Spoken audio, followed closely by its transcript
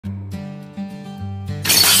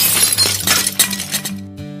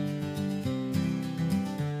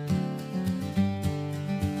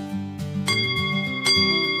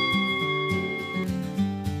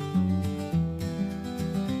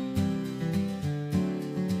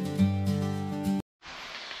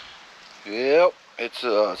Yep, it's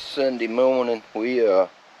a Sunday morning. We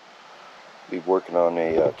be working on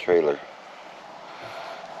a trailer.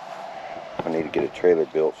 I need to get a trailer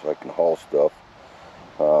built so I can haul stuff.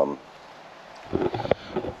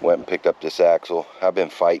 Went and picked up this axle. I've been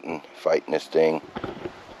fighting this thing.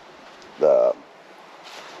 When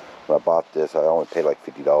I bought this, I only paid like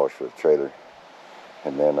 $50 for the trailer,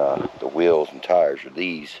 and then the wheels and tires are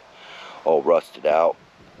these, all rusted out.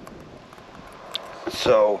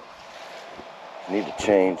 So I need to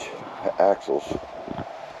change axles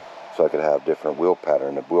so I could have different wheel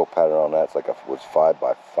pattern. The wheel pattern on that's like was 5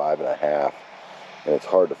 by 5.5, and it's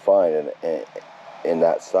hard to find in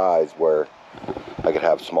that size where I could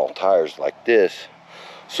have small tires like this,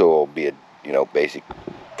 so it'll be a basic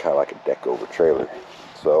kind of like a deck over trailer.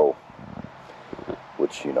 So,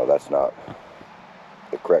 which that's not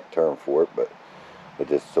the correct term for it, but it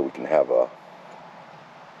just so we can have the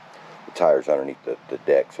tires underneath the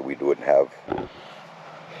deck, so we wouldn't have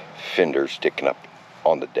fenders sticking up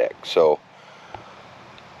on the deck. So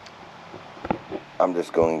I'm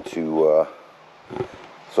just going to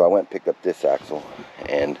so I went and picked up this axle,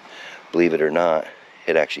 and believe it or not,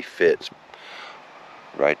 it actually fits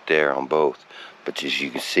right there on both. But as you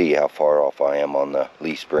can see how far off I am on the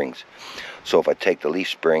leaf springs. So if I take the leaf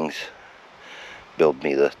springs, build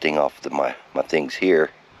me the thing off my things here,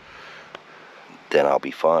 then I'll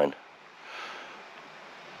be fine.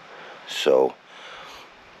 So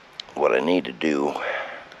what I need to do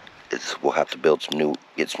is we'll have to build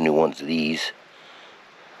get some new ones of these.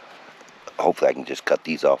 Hopefully I can just cut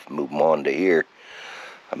these off and move them on to here.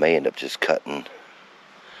 I may end up just cutting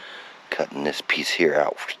this piece here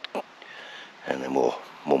out, and then we'll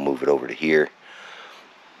move it over to here.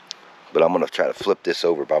 But I'm gonna try to flip this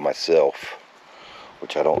over by myself,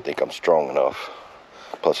 which I don't think I'm strong enough.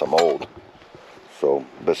 Plus I'm old. So,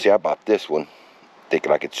 but see, I bought this one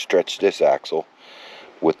thinking I could stretch this axle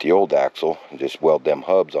with the old axle and just weld them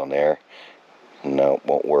hubs on there. No, it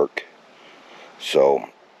won't work. So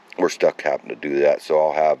we're stuck having to do that. So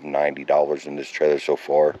I'll have $90 in this trailer so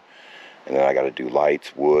far, and then I got to do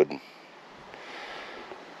lights, wood,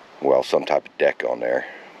 well, some type of deck on there.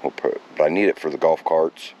 But I need it for the golf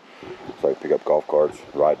carts, so I can pick up golf carts,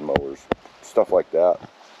 riding mowers, stuff like that.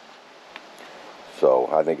 So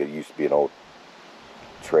I think it used to be an old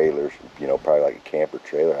trailer, probably like a camper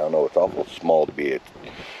trailer. I don't know, it's awful small to be a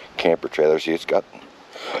camper trailer. See, it's got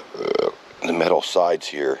the metal sides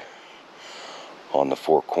here on the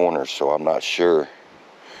four corners, so I'm not sure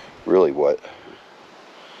really what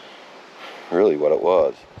it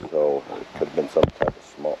was. So it could have been some type of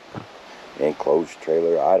small enclosed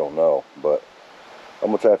trailer, I don't know. But I'm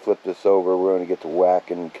gonna try to flip this over. We're gonna get to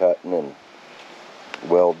whacking and cutting and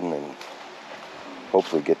welding, and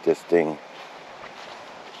hopefully get this thing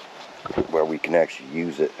where we can actually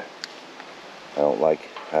use it. I don't like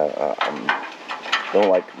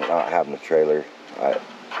not having a trailer.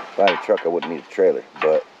 If I had a truck, I wouldn't need a trailer,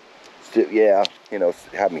 but still, yeah,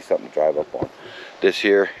 have me something to drive up on. This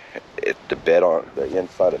here, the bed on the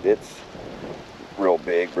inside of it's real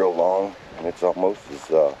big, real long, and it's almost as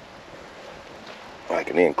like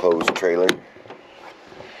an enclosed trailer.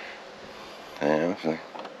 And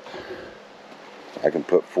I can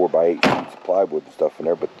put 4 by 8 sheets of plywood and stuff in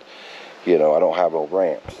there, but I don't have no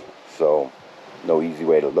ramps, so no easy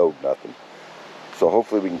way to load nothing. So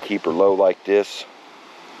hopefully we can keep her low like this,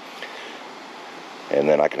 and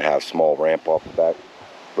then I can have small ramp off the back.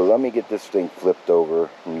 But let me get this thing flipped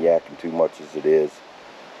over. I'm yakking too much as it is,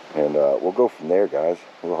 and we'll go from there, guys.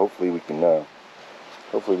 Well, hopefully we can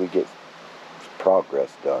hopefully we get some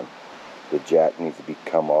progress done. The jack needs to be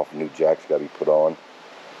come off. New jack's got to be put on.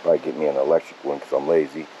 Probably get me an electric one because I'm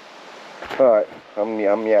lazy. Alright, I'm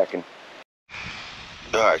yakking.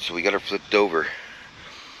 Alright, so we got her flipped over.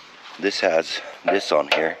 This has this on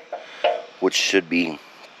here, which should be,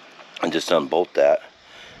 and just unbolt that.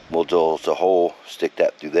 We'll drill a hole, stick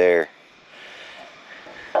that through there.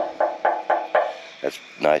 That's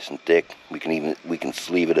nice and thick. We can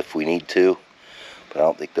sleeve it if we need to, but I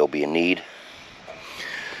don't think there'll be a need.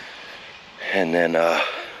 And then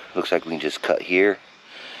looks like we can just cut here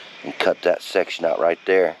and cut that section out right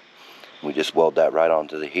there. We just weld that right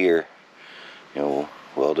onto the here.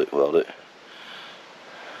 Weld it.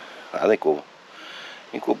 I think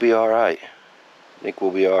we'll be all right.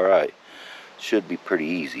 Should be pretty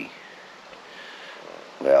easy.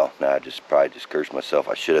 Well, now I probably just cursed myself.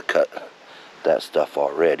 I should have cut that stuff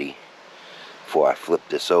already before I flipped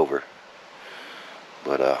this over.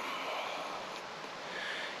 But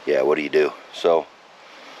yeah, what do you do? So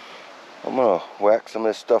I'm gonna whack some of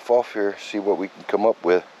this stuff off here, see what we can come up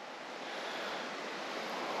with.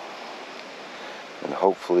 And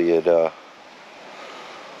hopefully it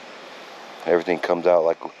everything comes out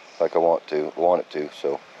like I want it to.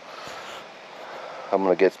 So I'm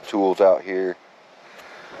gonna get the tools out here.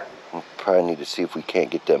 We'll probably need to see if we can't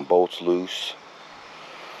get them bolts loose.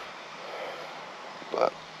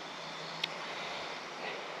 But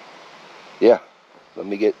yeah, let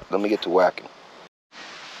me get to whacking.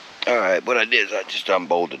 Alright, what I did is I just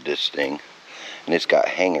unbolted this thing, and it's got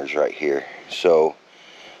hangers right here. So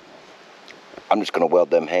I'm just gonna weld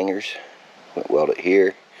them hangers. Weld it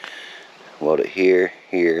here,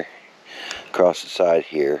 here, across the side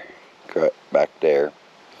here, back there,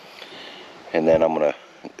 and then I'm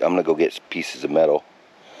gonna go get some pieces of metal.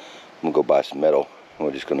 I'm gonna go buy some metal, and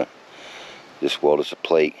we're just gonna weld us a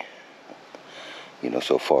plate, you know,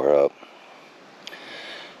 so far up,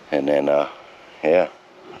 and then yeah,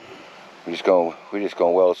 we're just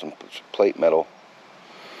gonna weld some plate metal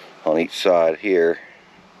on each side here,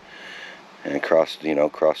 and across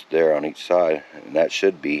there on each side, and that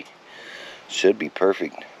should be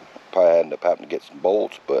perfect. Probably end up having to get some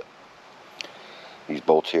bolts, but these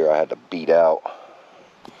bolts here I had to beat out,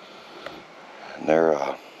 and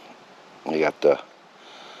they got the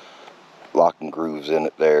locking grooves in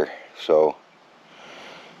it there. So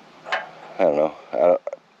I don't know,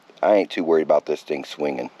 I ain't too worried about this thing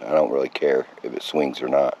swinging. I don't really care if it swings or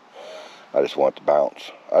not. I just want it to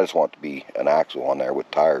bounce. I just want it to be an axle on there with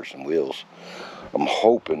tires and wheels. I'm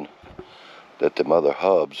hoping that the other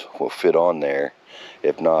hubs will fit on there.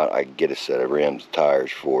 If not, I can get a set of rims and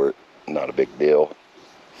tires for it. Not a big deal.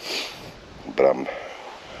 But I'm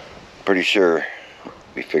pretty sure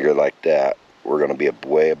we figure like that, we're going to be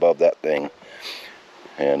way above that thing.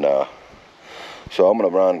 And so I'm going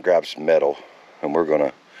to run and grab some metal, and we're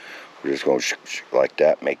just going to like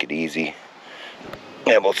that, make it easy.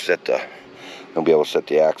 And we'll be able to set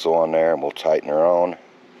the axle on there, and we'll tighten her on,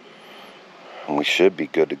 and we should be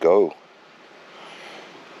good to go.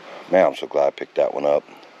 Man, I'm so glad I picked that one up.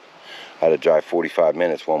 I had to drive 45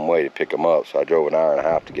 minutes one way to pick them up, so I drove an hour and a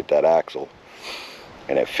half to get that axle,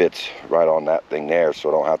 and it fits right on that thing there, so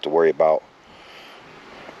I don't have to worry about,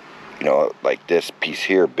 you know, like this piece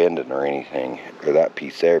here bending or anything, or that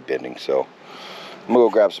piece there bending. So I'm gonna go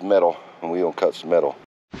grab some metal, and we're gonna cut some metal.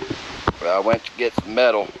 Well, I went to get some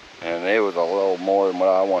metal, and it was a little more than what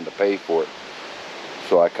I wanted to pay for it.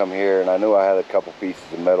 So I come here, and I knew I had a couple pieces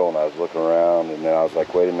of metal, and I was looking around, and then I was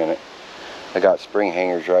like, wait a minute, I got spring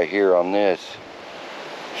hangers right here on this.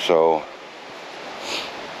 So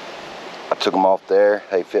I took them off there.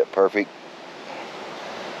 They fit perfect.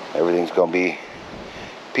 Everything's gonna be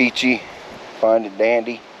peachy, fine and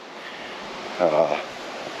dandy.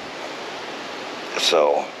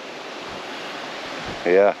 So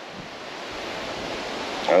yeah,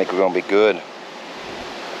 I think we're gonna be good.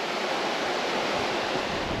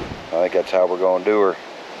 I think that's how we're going to do her.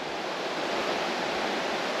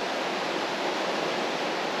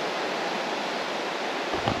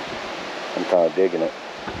 I'm kind of digging it.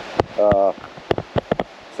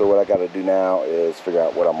 So what I got to do now is figure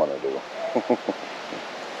out what I'm going to do.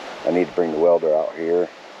 I need to bring the welder out here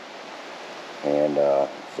and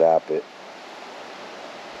zap it.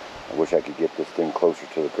 I wish I could get this thing closer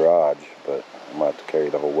to the garage, but I'm going to have to carry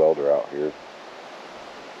the whole welder out here.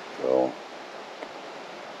 So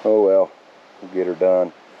oh well, we'll get her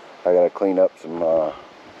done. I gotta clean up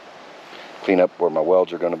where my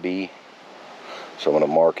welds are gonna be. So I'm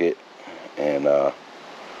gonna mark it, and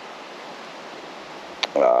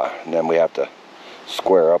then we have to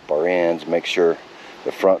square up our ends, make sure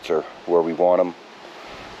the fronts are where we want them,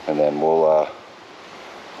 and then we'll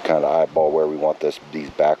kind of eyeball where we want these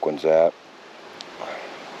back ones at.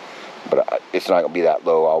 But it's not gonna be that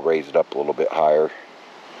low. I'll raise it up a little bit higher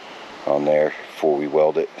on there before we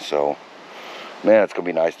weld it. So man, it's gonna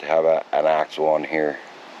be nice to have an axle on here.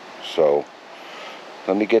 So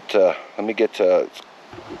let me get to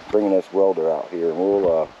bringing this welder out here, and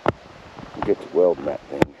we'll get to welding that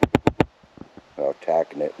thing,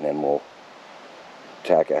 tacking it, and then we'll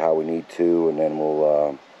tack it how we need to, and then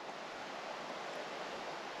we'll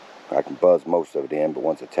I can buzz most of it in, but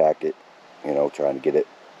once I tack it, you know, trying to get it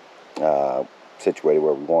situated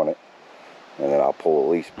where we want it. And then I'll pull the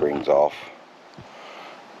leaf springs off,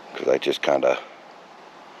 because I just kind of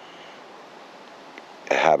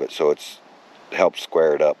have it so it helps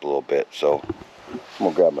square it up a little bit. So I'm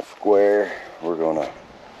gonna grab my square. I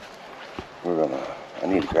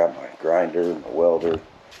need to grab my grinder, my welder.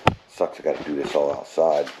 Sucks I got to do this all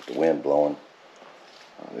outside with the wind blowing.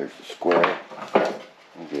 There's the square.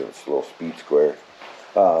 I'll give it a little speed square.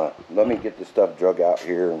 Let me get this stuff drug out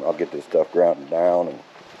here, and I'll get this stuff ground down, and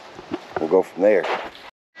we'll go from there.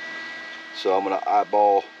 So I'm gonna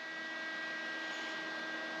eyeball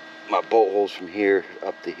my bolt holes from here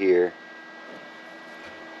up to here.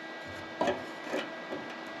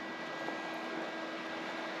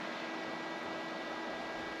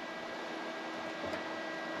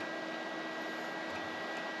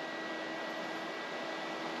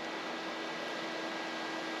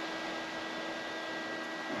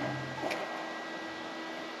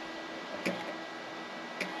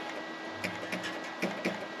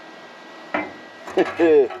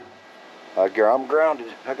 I'm grounded.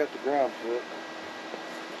 I got the ground to it.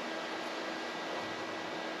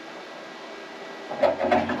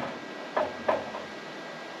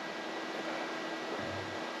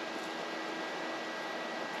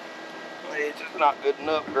 It's just not good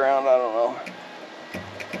enough ground. I don't know.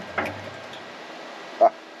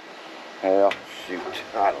 Well, shoot.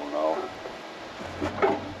 I don't know.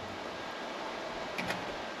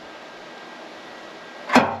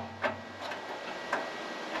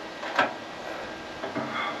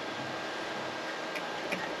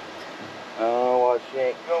 I don't know why she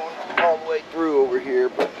ain't going all the way through over here,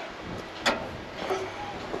 but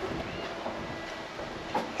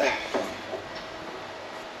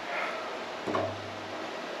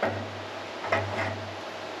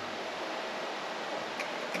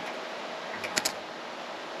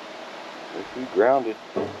if we grounded,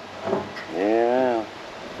 yeah,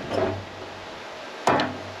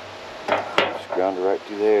 just grounded right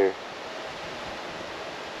through there.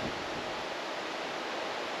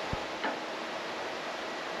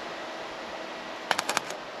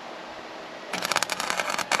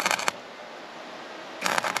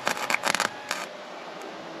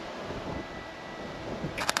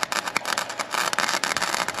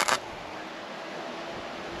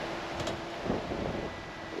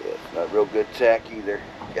 Not real good tack either.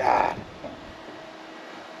 God.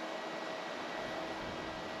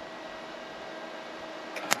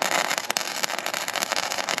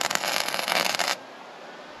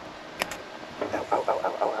 Ow, ow, ow,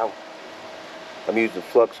 ow, ow, ow. I'm using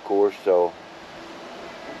flux core, so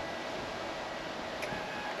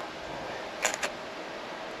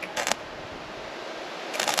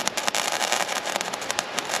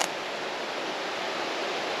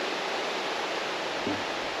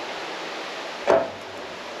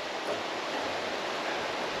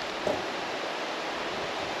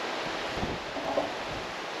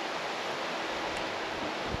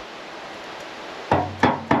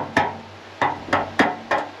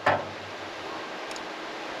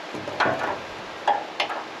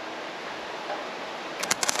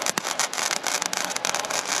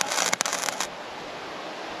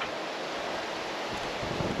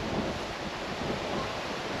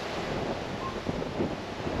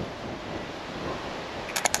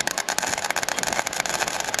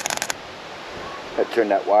I turn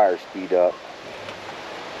that wire speed up.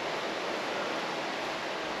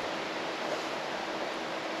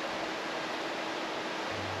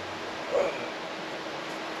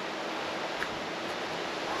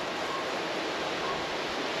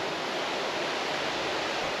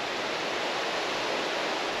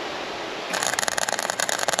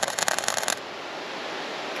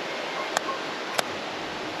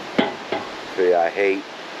 So yeah,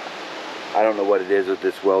 I don't know what it is with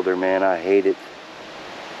this welder, man. I hate it.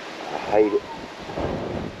 I hate it.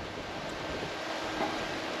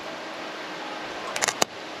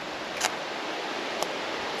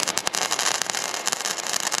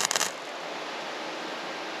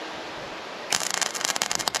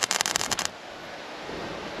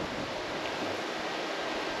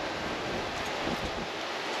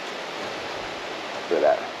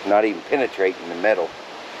 But not even penetrating the metal.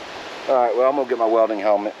 Alright, well, I'm gonna get my welding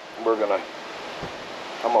helmet. I'm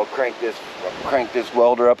gonna crank this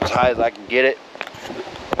welder up as high as I can get it,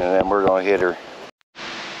 and then we're gonna hit her.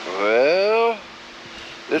 Well,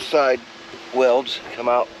 this side welds come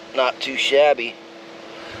out not too shabby.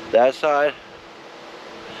 That side,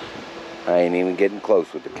 I ain't even getting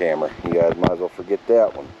close with the camera. You guys might as well forget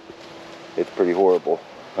that one. It's pretty horrible.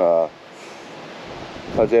 I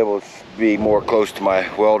was able to be more close to my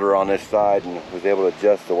welder on this side and was able to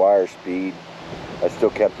adjust the wire speed. I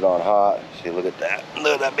still kept it on hot. See, look at that.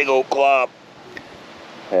 Look at that big old clop.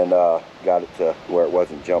 And got it to where it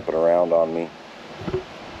wasn't jumping around on me.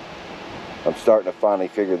 I'm starting to finally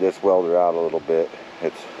figure this welder out a little bit.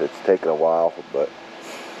 It's taken a while, but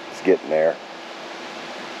it's getting there.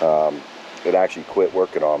 It actually quit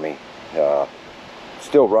working on me.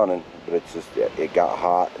 Still running, but it's just, it got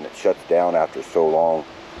hot and it shuts down after so long.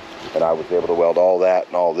 And I was able to weld all that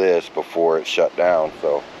and all this before it shut down,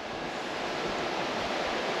 so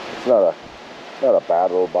it's not a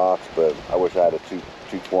bad little box, but I wish I had a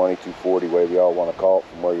 220, 240, whatever y'all want to call it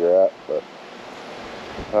from where you're at. But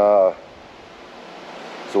So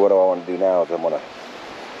what I want to do now is I'm going to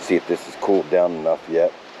see if this is cooled down enough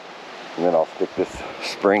yet. And then I'll stick this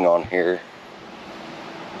spring on here.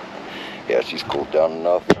 Yeah, she's cooled down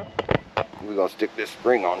enough. We're going to stick this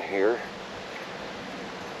spring on here.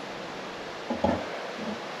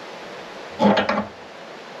 We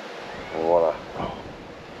want to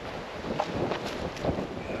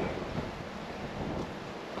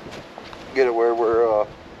get it where we're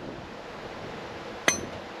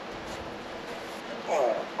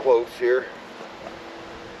close here.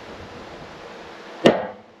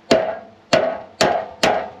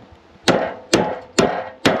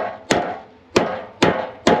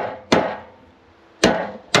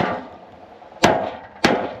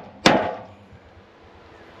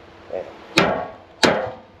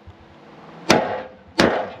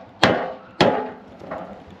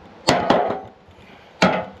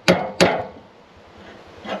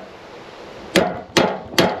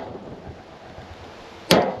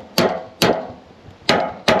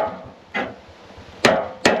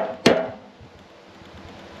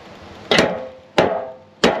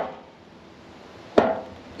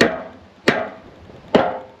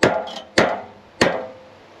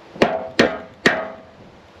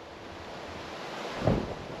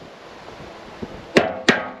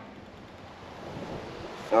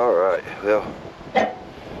 Alright, well,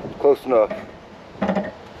 close enough.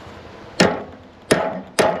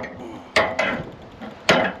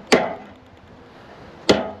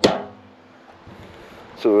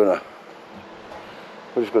 So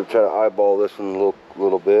we're just gonna try to eyeball this one a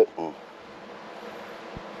little bit, and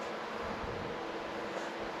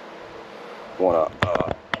wanna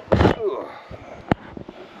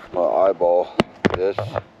eyeball this.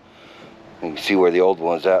 You can see where the old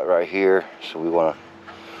one's at right here. So we're gonna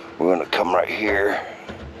come right here,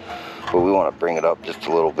 but we want to bring it up just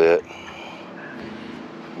a little bit,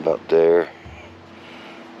 about there.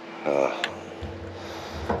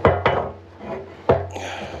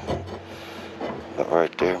 About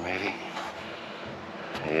right there, maybe.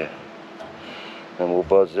 Yeah. And we'll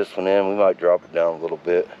buzz this one in. We might drop it down a little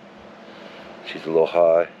bit. She's a little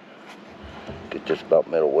high. Get just about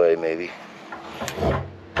middle way, maybe.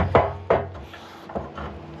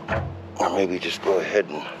 Or maybe just go ahead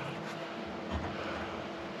and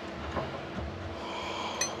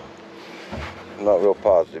I'm not real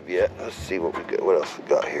positive yet. Let's see what we got. What else we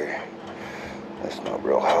got here? That's not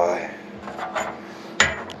real high.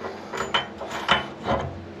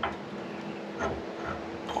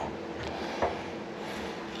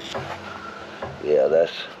 Yeah,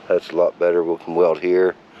 that's a lot better. We can weld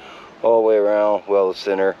here, all the way around, weld the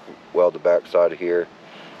center, weld the back side of here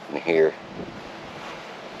and here.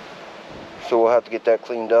 So we'll have to get that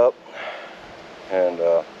cleaned up, and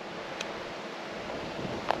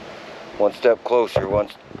one step closer, one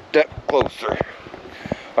step closer.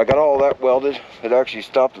 I got all that welded. It actually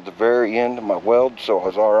stopped at the very end of my weld, so I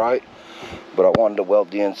was alright. But I wanted to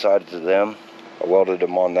weld the inside to them. I welded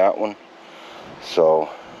them on that one. So,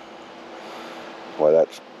 while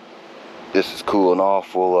this is cooling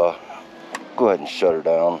off, we'll go ahead and shut her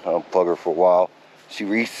down. Unplug her for a while. She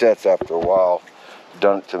resets after a while.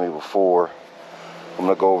 Done it to me before. I'm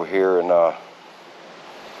gonna go over here and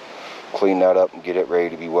clean that up and get it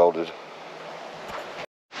ready to be welded.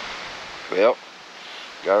 Well,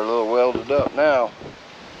 got her a little welded up now.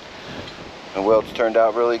 The welds turned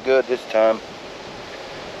out really good this time.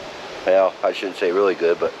 Well, I shouldn't say really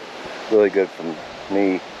good, but really good from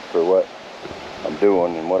me for what I'm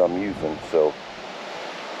doing and what I'm using. So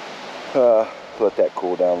let that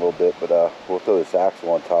cool down a little bit, but we'll throw this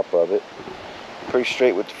axle on top of it. Pretty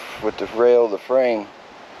straight with the rail, the frame.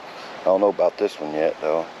 I don't know about this one yet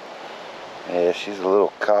though. Yeah, she's a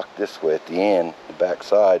little cocked this way at the end, the back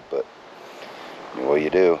side, but what do you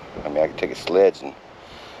do? I mean, I can take a sledge and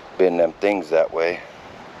bend them things that way.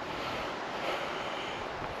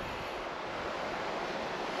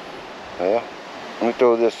 Yeah, let me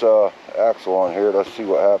throw this axle on here. Let's see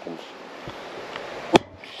what happens.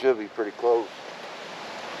 Should be pretty close.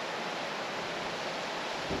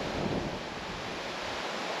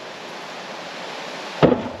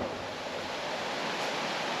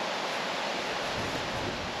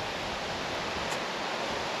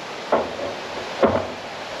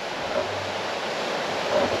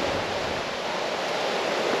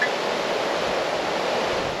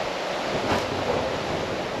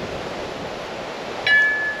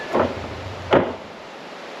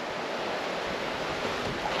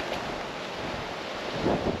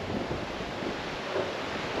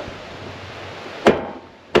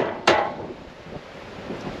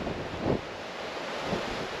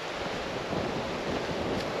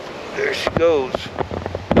 There she goes.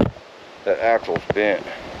 That axle's bent.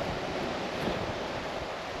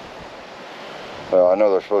 Well, I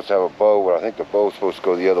know they're supposed to have a bow, but I think the bow's supposed to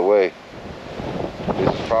go the other way.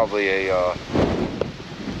 This is probably a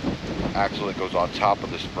axle that goes on top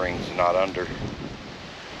of the springs, not under.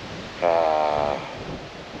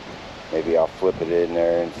 Maybe I'll flip it in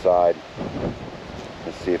there inside.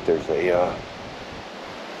 Let's see if there's a,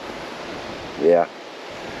 yeah,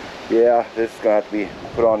 this is gonna have to be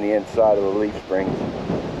put on the inside of the leaf springs,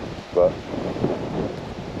 but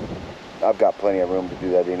I've got plenty of room to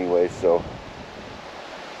do that anyway, so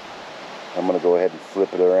I'm gonna go ahead and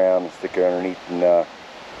flip it around and stick it underneath and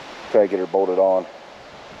try to get her bolted on.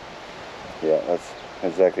 Yeah, that's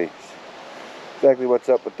exactly what's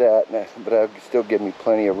up with that, but that'll still give me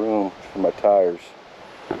plenty of room for my tires.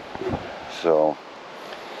 So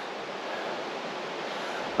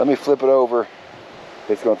let me flip it over.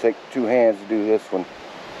 It's going to take 2 hands to do this one,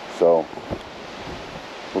 so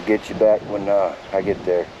we'll get you back when I get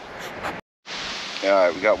there.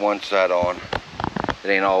 Alright, we got one side on. It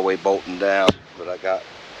ain't all the way bolting down, but I got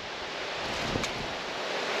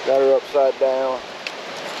her upside down.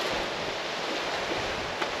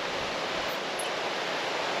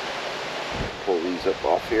 Pull these up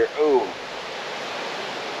off here. Oh,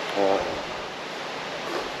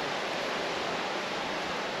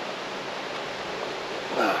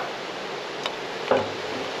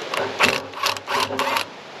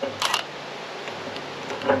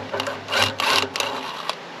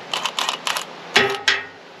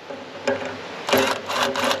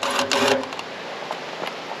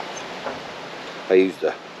 I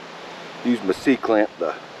used my C-clamp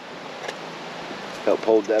to help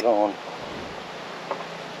hold that on.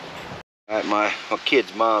 Alright, my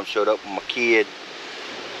kid's mom showed up with my kid,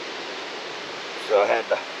 so I had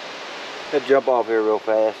to jump off here real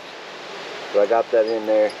fast. But I got that in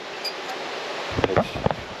there.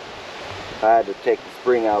 I had to take the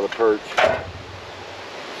spring out of the perch,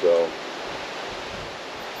 so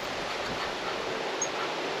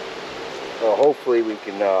well, hopefully we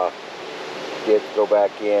can go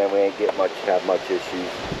back in. We ain't have much issues.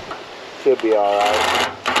 Should be all right.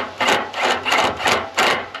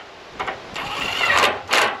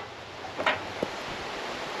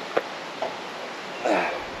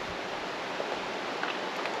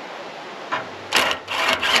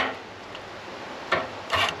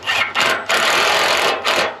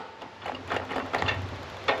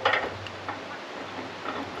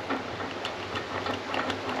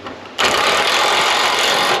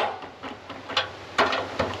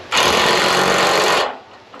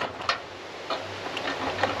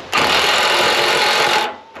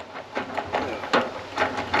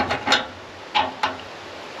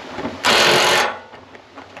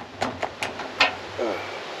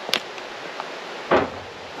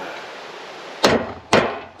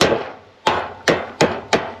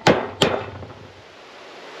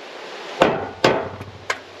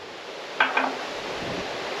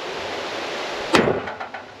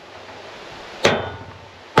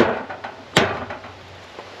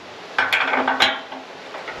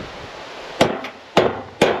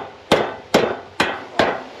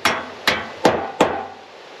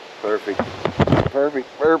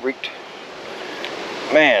 Perfect.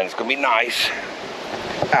 Man, it's gonna be nice.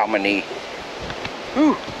 Ow, my knee.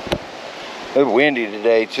 Whew. It's windy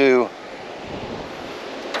today too.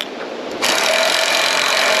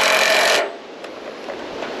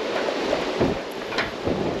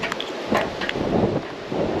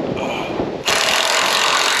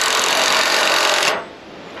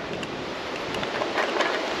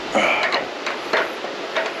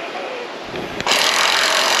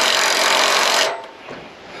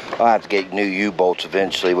 I'll have to get new U-bolts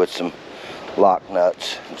eventually with some lock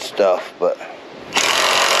nuts and stuff, but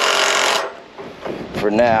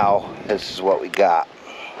for now, this is what we got.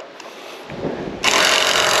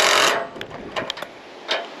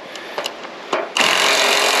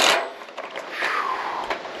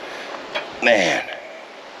 Man,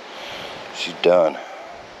 she's done.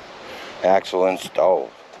 Axle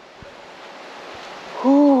installed.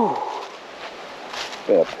 Whew.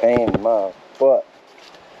 Been a pain in my butt.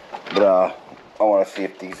 But I want to see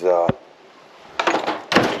if these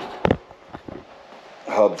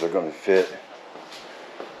hubs are going to fit.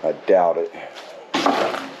 I doubt it.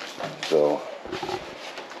 So,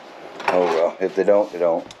 oh well. If they don't, they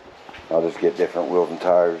don't. I'll just get different wheels and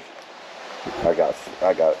tires. I got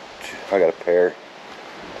a pair.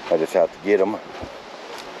 I just have to get them,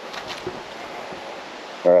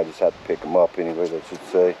 or I just have to pick them up anyway. I should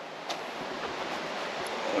say.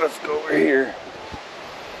 Let's go over here.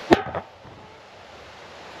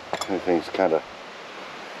 Everything's kind of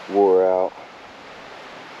wore out.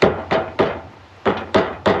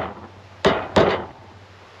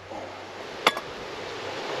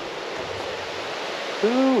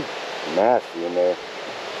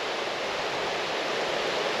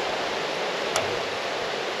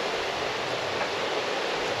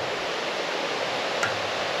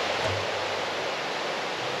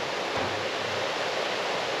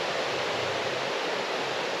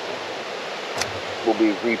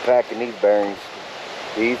 be repacking these bearings.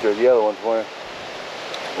 These are the other ones, one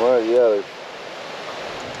or the others.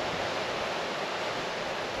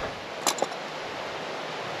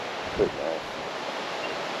 Pretty nice.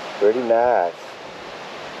 Pretty nice.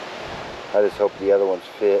 I just hope the other ones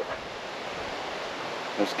fit.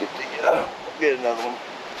 Let's get another one.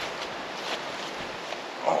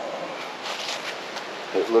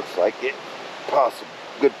 It looks like it.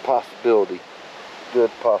 Good possibility.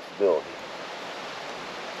 Good possibility.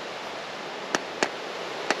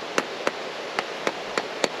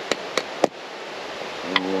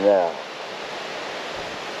 No,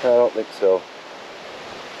 I don't think so.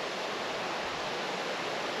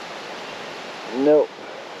 Nope.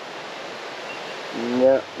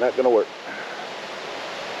 No, not gonna work.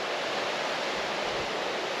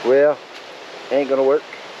 Well, ain't gonna work.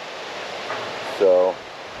 So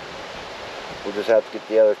we'll just have to get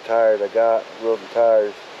the other tires I got, wheels and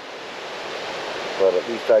tires. But at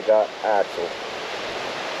least I got axle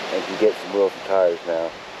and can get some wheels and tires now.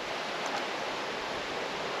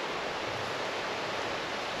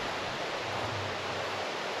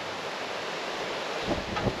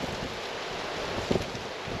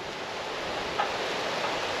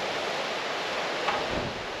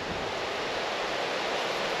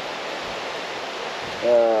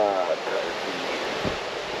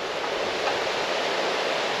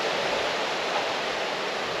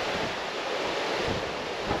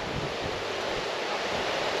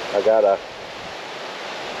 I gotta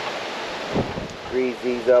grease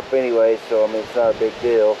these up anyway, so I mean it's not a big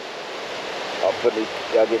deal. I'll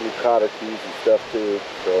get new cotter keys and stuff too.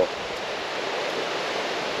 So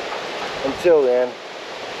until then,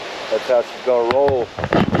 that's how she's gonna roll.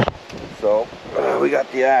 So we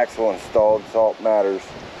got the axle installed. That's all that matters.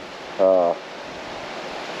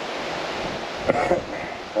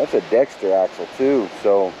 That's a Dexter axle too,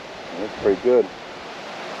 so it's pretty good.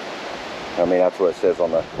 I mean, that's what it says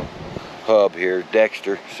on the hub here,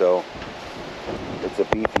 Dexter. So it's a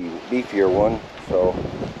beefier one. So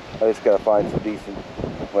I just gotta find some decent.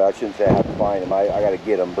 Well, I shouldn't say I have to find them. I gotta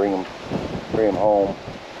get them, bring them home.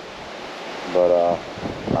 But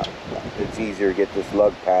it's easier to get this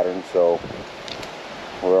lug pattern, so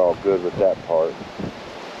we're all good with that part.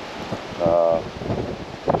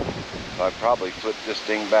 I'd probably flip this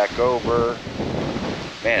thing back over.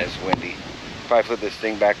 Man, it's windy. Probably flip this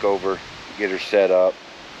thing back over, get her set up,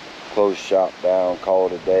 close shop down, call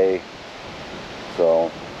it a day.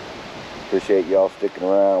 So appreciate y'all sticking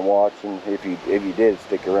around watching. If you did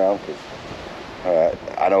stick around, because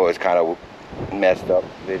I know it's kind of messed up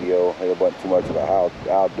video. It wasn't too much about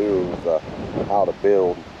how to do. It was how to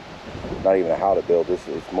build. Not even a how to build. This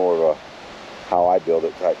is more of a how I build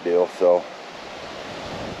it type deal. So,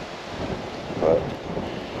 but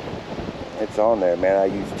it's on there, man. I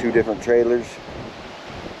used 2 different trailers.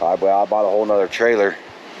 I bought a whole nother trailer,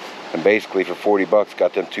 and basically for 40 bucks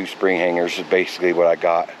got them 2 spring hangers. Is basically what I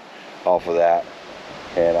got off of that.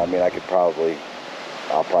 And I mean, I'll probably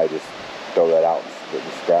just throw that out in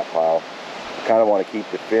the scrap pile. I kind of want to keep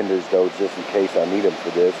the fenders though, just in case I need them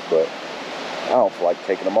for this, but I don't feel like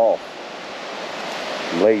taking them off.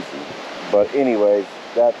 I'm lazy. But anyways,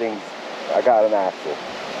 that thing's, I got an axle.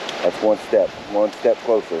 That's one step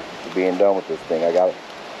closer to being done with this thing.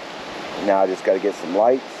 Now I just got to get some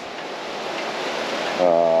lights.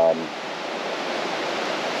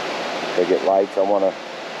 To get lights,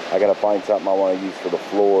 I got to find something I want to use for the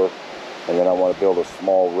floor, and then I want to build a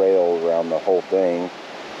small rail around the whole thing.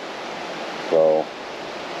 So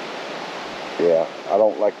yeah, I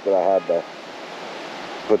don't like that I had to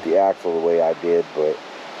put the axle the way I did, but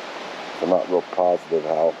I'm not real positive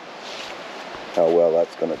how well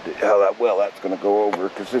that's gonna do, how well that's gonna go over,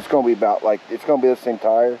 because it's gonna be about like, it's gonna be the same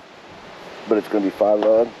tire, but it's gonna be 5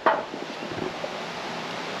 lug.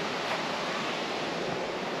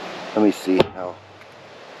 Let me see how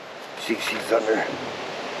she's under.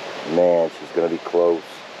 Man, she's gonna be close.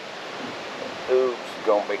 Ooh, she's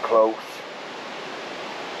gonna be close.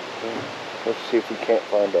 Let's see if we can't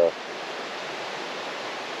find a.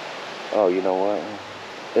 Oh, you know what?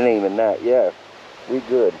 It ain't even that. Yeah, we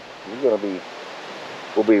good.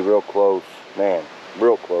 We'll be real close, man.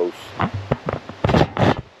 Real close.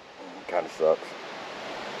 Kind of sucks.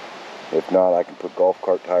 If not, I can put golf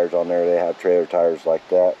cart tires on there. They have trailer tires like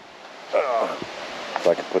that.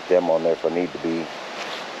 So I can put them on there if I need to be.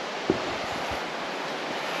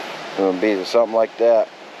 It'll be something like that.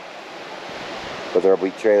 But there'll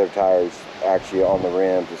be trailer tires actually on the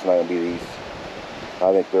rims. It's not going to be these.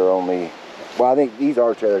 I think they're only, well, I think these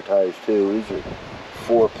are trailer tires too. These are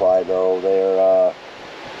 4-ply though. They're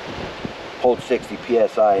hold 60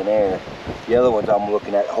 psi in air. The other ones I'm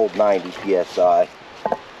looking at hold 90 psi.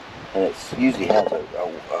 and it usually has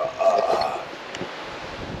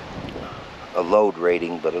a load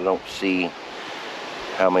rating, but I don't see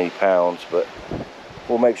how many pounds, but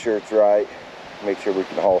we'll make sure it's right, make sure we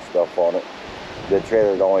can haul stuff on it. The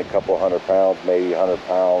trailer's only a couple hundred pounds, maybe 100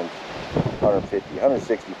 pounds, 150,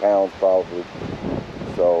 160 pounds probably,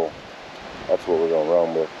 so that's what we're gonna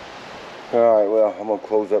run with. All right, well, I'm gonna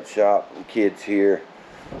close up shop. The kid's here,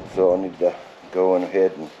 so I need to go in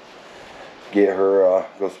ahead and get her,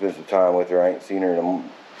 go spend some time with her. I ain't seen her in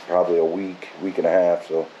probably a week and a half,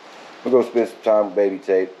 so we'll go spend some time with baby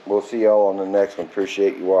tape. We'll see y'all on the next one.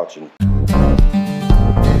 Appreciate you watching.